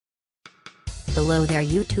Below there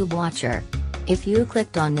YouTube watcher. If you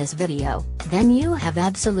clicked on this video, then you have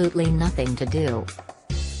absolutely nothing to do.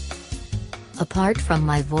 Apart from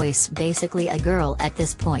my voice, basically a girl at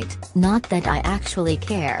this point. Not that I actually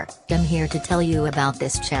care, I'm here to tell you about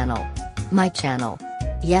this channel. My channel.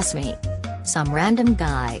 Yes, me. Some random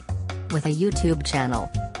guy. With a YouTube channel.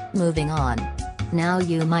 Moving on. Now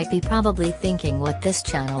you might be probably thinking what this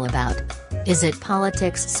channel about. Is it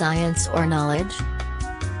politics, science or knowledge?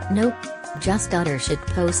 Nope. Just utter shit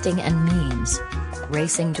posting and memes.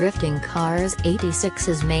 Racing, drifting cars,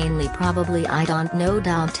 86s mainly, probably, I don't know,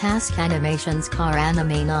 dog task animations, car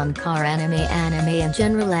anime, non-car anime, anime in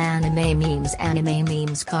general, anime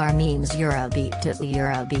memes, car memes,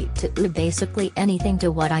 Eurobeat, basically anything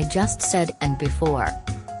to what I just said and before.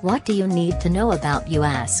 What do you need to know about, you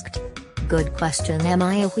asked? Good question. Am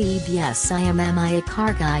I a weeb? Yes I am. Am I a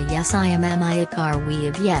car guy? Yes I am. Am I a car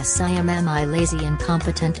weeb? Yes I am. Am I lazy,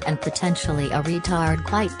 incompetent and potentially a retard?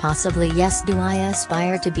 Quite possibly yes. Do I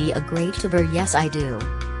aspire to be a great YouTuber? Yes I do.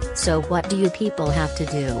 So what do you people have to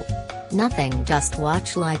do? Nothing, just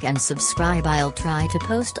watch, like and subscribe. I'll try to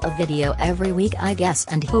post a video every week I guess,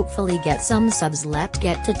 and hopefully get some subs. Let's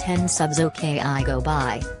get to 10 subs. Okay, I go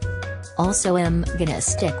bye. Also, I'm gonna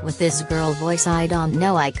stick with this girl voice, I don't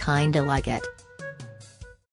know, I kinda like it.